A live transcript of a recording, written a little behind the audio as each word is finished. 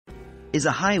Is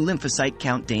a high lymphocyte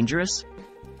count dangerous?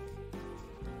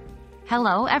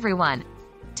 Hello everyone!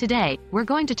 Today, we're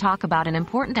going to talk about an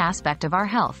important aspect of our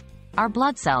health, our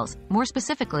blood cells, more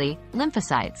specifically,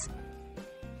 lymphocytes.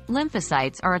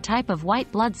 Lymphocytes are a type of white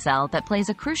blood cell that plays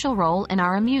a crucial role in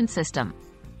our immune system.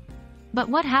 But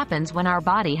what happens when our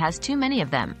body has too many of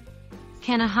them?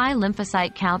 Can a high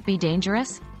lymphocyte count be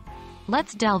dangerous?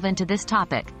 Let's delve into this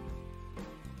topic.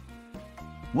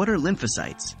 What are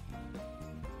lymphocytes?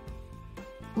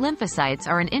 Lymphocytes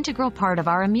are an integral part of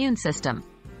our immune system.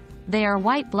 They are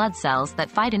white blood cells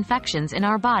that fight infections in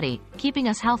our body, keeping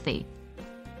us healthy.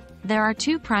 There are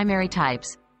two primary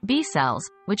types: B cells,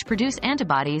 which produce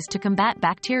antibodies to combat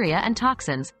bacteria and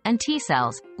toxins, and T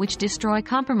cells, which destroy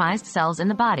compromised cells in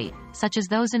the body, such as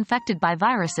those infected by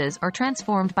viruses or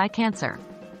transformed by cancer.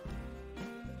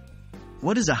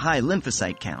 What is a high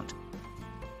lymphocyte count?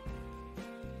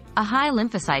 A high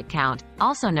lymphocyte count,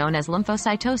 also known as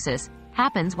lymphocytosis,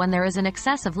 happens when there is an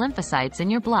excess of lymphocytes in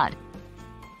your blood.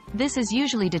 This is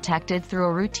usually detected through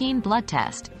a routine blood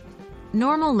test.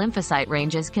 Normal lymphocyte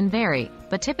ranges can vary,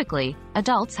 but typically,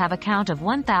 adults have a count of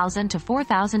 1,000 to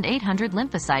 4,800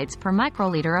 lymphocytes per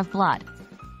microliter of blood.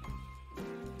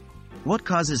 What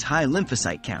causes high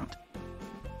lymphocyte count?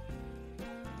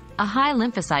 A high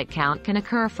lymphocyte count can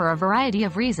occur for a variety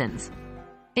of reasons.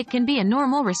 It can be a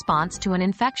normal response to an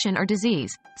infection or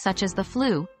disease, such as the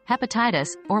flu, hepatitis,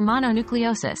 or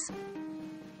mononucleosis.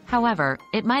 However,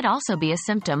 it might also be a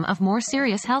symptom of more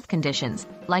serious health conditions,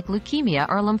 like leukemia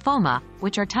or lymphoma,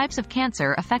 which are types of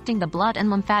cancer affecting the blood and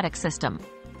lymphatic system.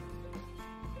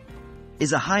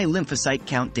 Is a high lymphocyte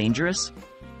count dangerous?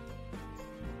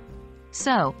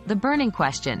 So, the burning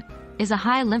question: is a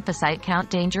high lymphocyte count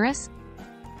dangerous?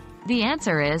 The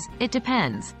answer is, it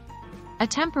depends. A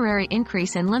temporary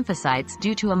increase in lymphocytes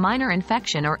due to a minor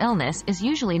infection or illness is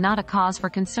usually not a cause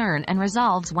for concern and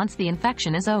resolves once the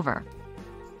infection is over.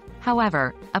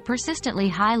 However, a persistently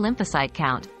high lymphocyte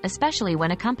count, especially when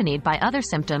accompanied by other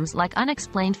symptoms like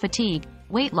unexplained fatigue,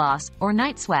 weight loss, or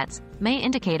night sweats, may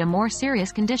indicate a more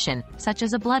serious condition, such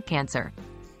as a blood cancer.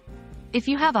 If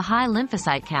you have a high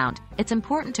lymphocyte count, it's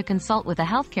important to consult with a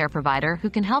healthcare provider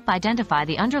who can help identify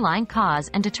the underlying cause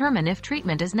and determine if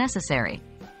treatment is necessary.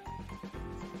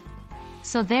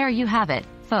 So there you have it,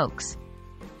 folks.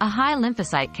 A high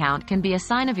lymphocyte count can be a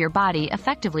sign of your body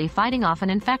effectively fighting off an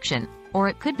infection, or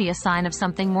it could be a sign of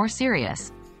something more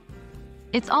serious.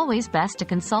 It's always best to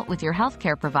consult with your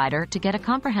healthcare provider to get a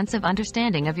comprehensive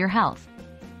understanding of your health.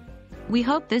 We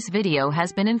hope this video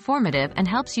has been informative and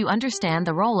helps you understand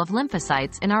the role of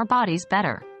lymphocytes in our bodies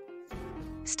better.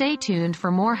 Stay tuned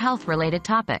for more health-related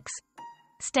topics.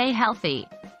 Stay healthy.